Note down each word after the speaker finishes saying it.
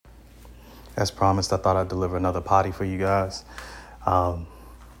As promised, I thought I'd deliver another potty for you guys.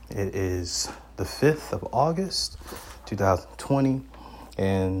 It is the 5th of August, 2020,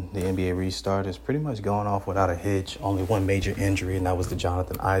 and the NBA restart is pretty much going off without a hitch. Only one major injury, and that was to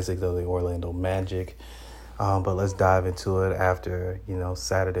Jonathan Isaac of the Orlando Magic. But let's dive into it after,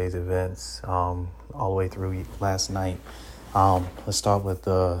 Saturday's events all the way through last night. Let's start with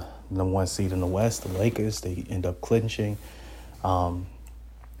the number one seed in the West, the Lakers. They end up clinching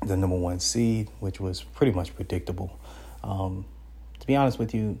the number one seed, which was pretty much predictable. To be honest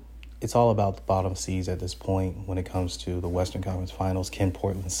with you, it's all about the bottom seeds at this point when it comes to the Western Conference Finals. Can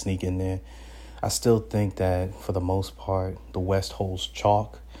Portland sneak in there? I still think that for the most part, the West holds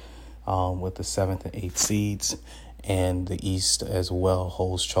chalk with the 7th and 8th seeds, and the East as well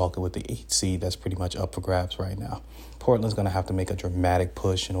holds chalk with the 8th seed. That's pretty much up for grabs right now. Portland's going to have to make a dramatic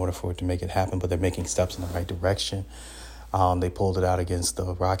push in order for it to make it happen, but they're making steps in the right direction. They pulled it out against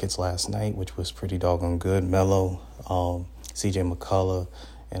the Rockets last night, which was pretty doggone good. Melo, C.J. McCullough,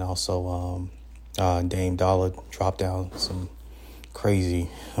 and also Dame Dollar dropped down some crazy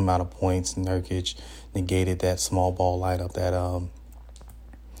amount of points. Nurkic negated that small ball lineup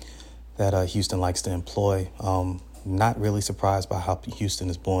that Houston likes to employ. Not really surprised by how Houston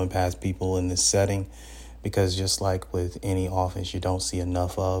is blowing past people in this setting, because just like with any offense you don't see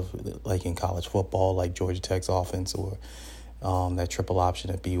enough of, like in college football, like Georgia Tech's offense or that triple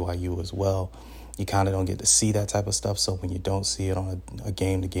option at BYU as well, you kind of don't get to see that type of stuff. So when you don't see it on a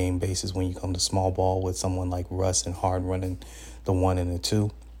game-to-game basis, when you come to small ball with someone like Russ and Hard running the 1 and the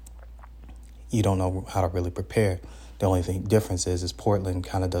 2, you don't know how to really prepare. The only difference is Portland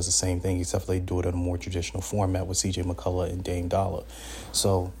kind of does the same thing, except for they do it in a more traditional format with C.J. McCullough and Dame Dollar.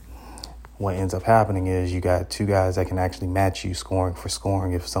 So what ends up happening is you got two guys that can actually match you scoring for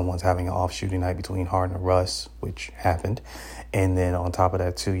scoring if someone's having an off shooting night between Harden and Russ, which happened. And then on top of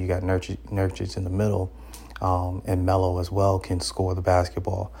that, too, you got Nurkic in the middle, and Melo as well can score the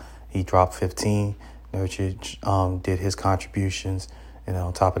basketball. He dropped 15. Nurkic did his contributions. And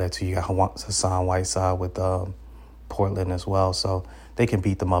on top of that, too, you got Hassan Whiteside with Portland as well. So they can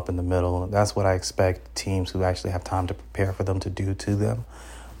beat them up in the middle. That's what I expect teams who actually have time to prepare for them to do to them.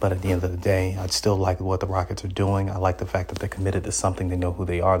 But at the end of the day, I still like what the Rockets are doing. I like the fact that they're committed to something. They know who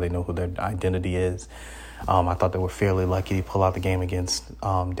they are. They know who their identity is. I thought they were fairly lucky to pull out the game against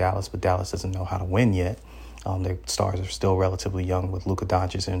Dallas, but Dallas doesn't know how to win yet. Their stars are still relatively young, with Luka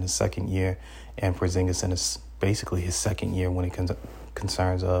Doncic in his second year and Porzingis in basically his second year when it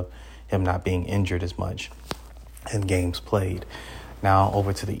concerns of him not being injured as much in games played. Now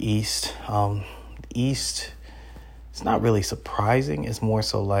over to the East. East, it's not really surprising. It's more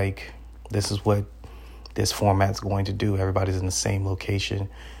so like this is what this format's going to do. Everybody's in the same location.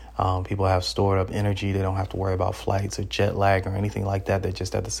 People have stored up energy. They don't have to worry about flights or jet lag or anything like that. They're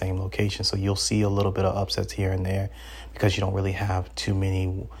just at the same location. So you'll see a little bit of upsets here and there because you don't really have too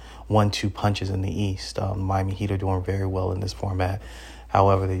many 1-2 punches in the East. Miami Heat are doing very well in this format.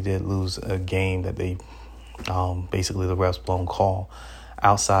 However, they did lose a game that they basically the refs blown call.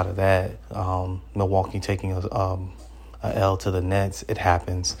 Outside of that, Milwaukee taking a L to the Nets. It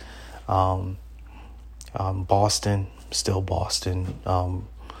happens. Boston, still Boston.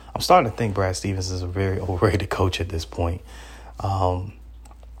 I'm starting to think Brad Stevens is a very overrated coach at this point.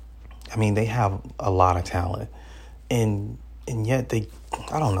 They have a lot of talent, and yet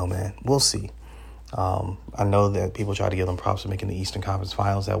I don't know, man. We'll see. I know that people try to give them props for making the Eastern Conference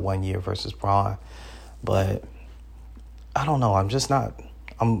Finals that 1 year versus Braun, but I don't know. I'm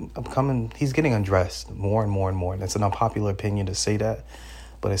coming. He's getting undressed more and more and more. That's an unpopular opinion to say that,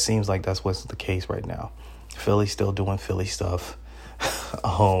 but it seems like that's what's the case right now. Philly's still doing Philly stuff.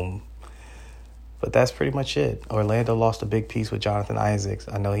 But that's pretty much it. Orlando lost a big piece with Jonathan Isaac.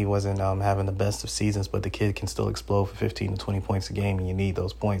 I know he wasn't having the best of seasons, but the kid can still explode for 15 to 20 points a game, and you need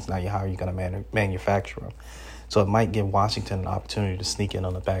those points. Now, how are you going to manufacture them? So it might give Washington an opportunity to sneak in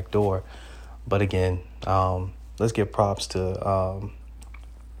on the back door. But again, let's give props to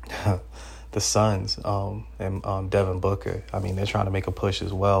the Suns and Devin Booker. They're trying to make a push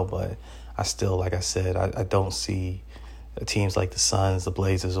as well, but I still, like I said, I don't see teams like the Suns, the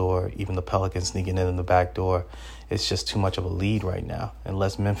Blazers, or even the Pelicans sneaking in the back door. It's just too much of a lead right now.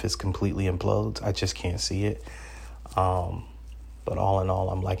 Unless Memphis completely implodes, I just can't see it. But all in all,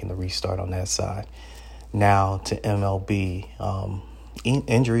 I'm liking the restart on that side. Now to MLB,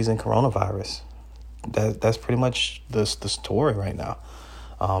 injuries and coronavirus. That's pretty much the story right now.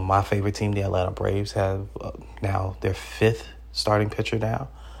 My favorite team, the Atlanta Braves, have now their 5th starting pitcher now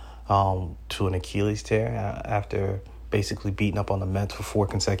to an Achilles tear after basically beating up on the Mets for 4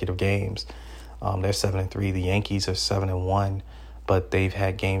 consecutive games. They're 7-3. The Yankees are 7-1. but they've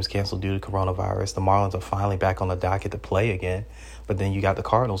had games canceled due to coronavirus. The Marlins are finally back on the docket to play again, but then you got the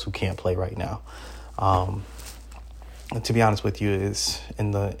Cardinals who can't play right now. And to be honest with you, it's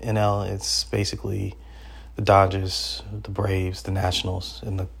in the NL. It's basically the Dodgers, the Braves, the Nationals,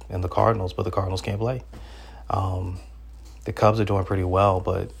 and the Cardinals, but the Cardinals can't play. The Cubs are doing pretty well,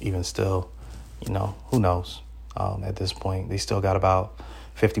 but even still, who knows? At this point, they still got about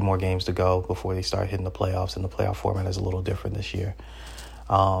 50 more games to go before they start hitting the playoffs, and the playoff format is a little different this year.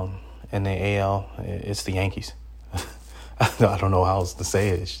 In the AL, it's the Yankees. I don't know how else to say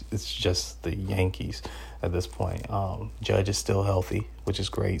it. It's just the Yankees at this point. Judge is still healthy, which is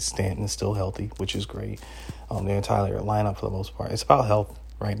great. Stanton is still healthy, which is great. Their entire lineup, for the most part, it's about health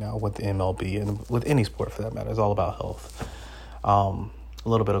right now with the MLB and with any sport for that matter. It's all about health. A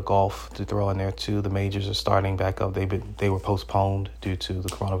little bit of golf to throw in there too. The majors are starting back up. They were postponed due to the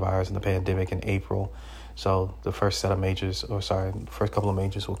coronavirus and the pandemic in April. So the first couple of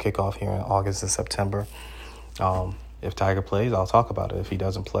majors will kick off here in August and September. If Tiger plays, I'll talk about it. If he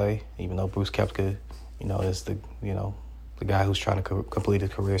doesn't play, even though Bruce Koepka, is the guy who's trying to complete a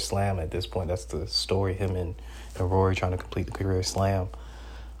career slam at this point. That's the story. Him and Rory trying to complete the career slam.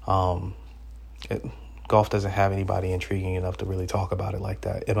 Golf doesn't have anybody intriguing enough to really talk about it like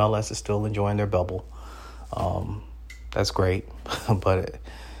that. MLS is still enjoying their bubble. That's great, but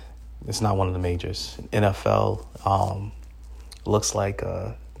it's not one of the majors. NFL looks like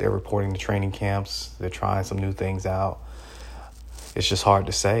they're reporting to training camps. They're trying some new things out. It's just hard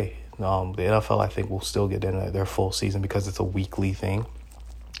to say. The NFL, I think, will still get in their full season because it's a weekly thing,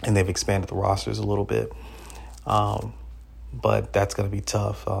 and they've expanded the rosters a little bit. But that's going to be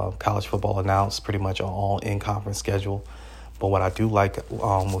tough. College football announced pretty much an all-in-conference schedule. But what I do like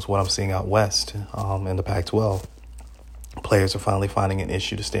was what I'm seeing out west in the Pac-12. Players are finally finding an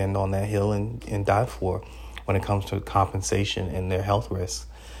issue to stand on that hill and die for when it comes to compensation and their health risks.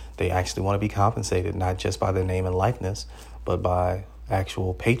 They actually want to be compensated, not just by their name and likeness, but by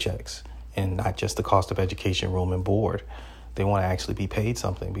actual paychecks and not just the cost of education, room, and board. They want to actually be paid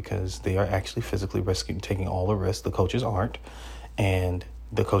something because they are actually physically taking all the risks. The coaches aren't, and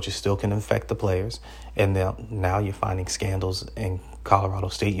the coaches still can infect the players. And now you're finding scandals in Colorado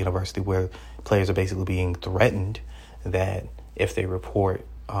State University where players are basically being threatened that if they report,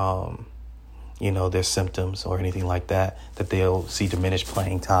 their symptoms or anything like that, that they'll see diminished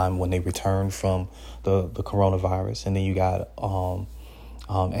playing time when they return from the coronavirus. And then you got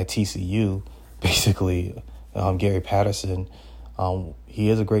at TCU, basically, Gary Patterson, he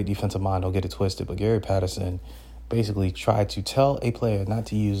is a great defensive mind, don't get it twisted, but Gary Patterson basically tried to tell a player not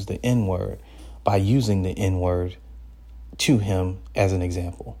to use the N-word by using the N-word to him as an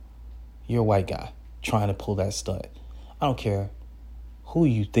example. You're a white guy trying to pull that stunt. I don't care who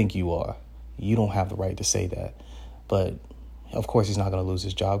you think you are. You don't have the right to say that. But, of course, he's not going to lose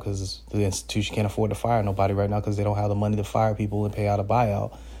his job because the institution can't afford to fire nobody right now because they don't have the money to fire people and pay out a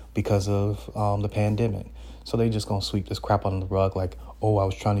buyout because of the pandemic. So they just going to sweep this crap under the rug like, oh, I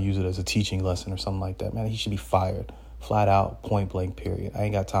was trying to use it as a teaching lesson or something like that. Man, he should be fired. Flat out, point blank, period. I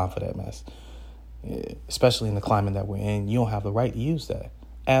ain't got time for that mess. Especially in the climate that we're in, you don't have the right to use that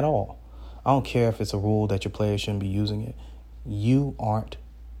at all. I don't care if it's a rule that your players shouldn't be using it. You aren't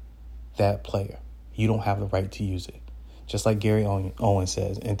that player. You don't have the right to use it. Just like Gary Owen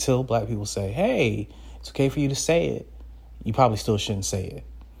says, until black people say, hey, it's okay for you to say it, you probably still shouldn't say it.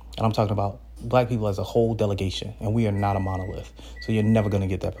 And I'm talking about black people as a whole delegation, and we are not a monolith. So you're never going to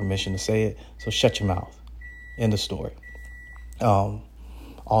get that permission to say it. So shut your mouth. End of story.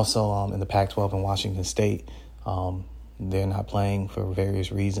 Also, in the Pac-12 in Washington State, they're not playing for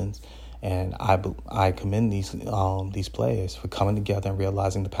various reasons. And I commend these players for coming together and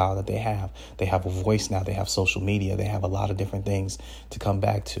realizing the power that they have. They have a voice now. They have social media. They have a lot of different things to come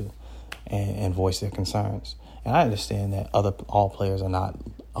back to and voice their concerns. And I understand that all players are not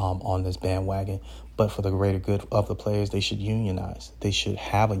on this bandwagon, but for the greater good of the players, they should unionize. They should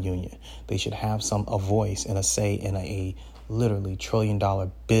have a union. They should have a voice and a say in a literally $1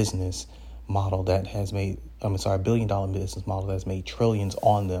 trillion business model that has made, $1 billion business model that has made trillions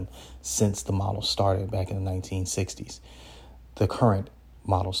on them since the model started back in the 1960s. The current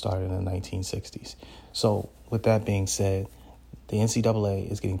model started in the 1960s. So with that being said, the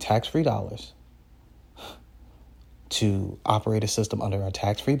NCAA is getting tax-free dollars to operate a system under a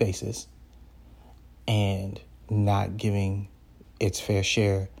tax-free basis and not giving its fair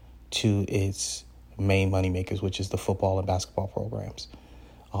share to its main moneymakers, which is the football and basketball programs,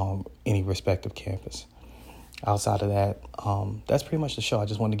 any respective campus. Outside of that, that's pretty much the show. I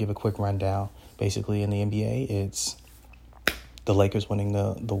just wanted to give a quick rundown. Basically, in the NBA, it's the Lakers winning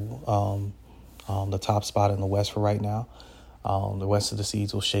the top spot in the West for right now. The rest of the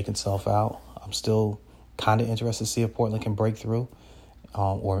seeds will shake itself out. I'm still kind of interested to see if Portland can break through,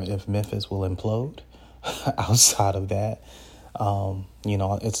 or if Memphis will implode. Outside of that,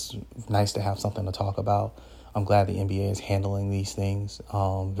 it's nice to have something to talk about. I'm glad the NBA is handling these things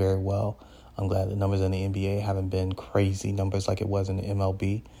very well. I'm glad the numbers in the NBA haven't been crazy numbers like it was in the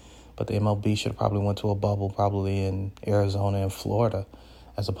MLB. But the MLB should have probably went to a bubble probably in Arizona and Florida,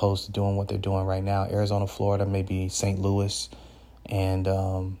 as opposed to doing what they're doing right now. Arizona, Florida, maybe St. Louis, and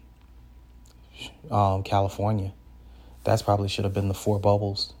California. That's probably should have been the 4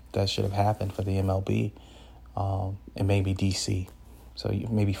 bubbles that should have happened for the MLB, and maybe DC. So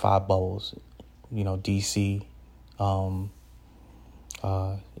maybe 5 bubbles. DC,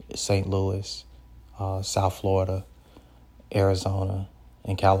 St. Louis, South Florida, Arizona,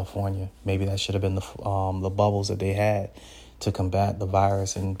 and California. Maybe that should have been the bubbles that they had to combat the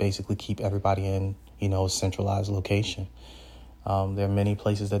virus and basically keep everybody in, a centralized location. There are many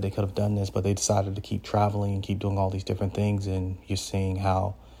places that they could have done this, but they decided to keep traveling and keep doing all these different things, and you're seeing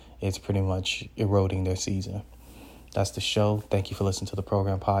how it's pretty much eroding their season. That's the show. Thank you for listening to the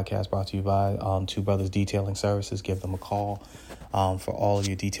program podcast brought to you by Two Brothers Detailing Services. Give them a call for all of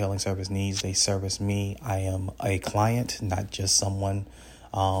your detailing service needs. They service me. I am a client, not just someone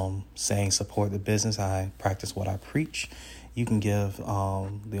saying support the business. I practice what I preach. You can give the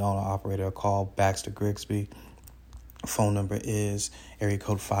owner-operator a call, Baxter Grigsby. Phone number is area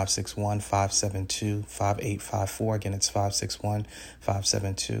code 561-572-5854. Again, it's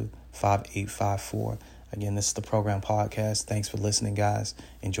 561-572-5854. Again, this is the program podcast. Thanks for listening, guys.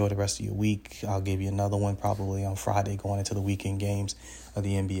 Enjoy the rest of your week. I'll give you another one probably on Friday going into the weekend games of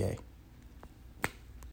the NBA.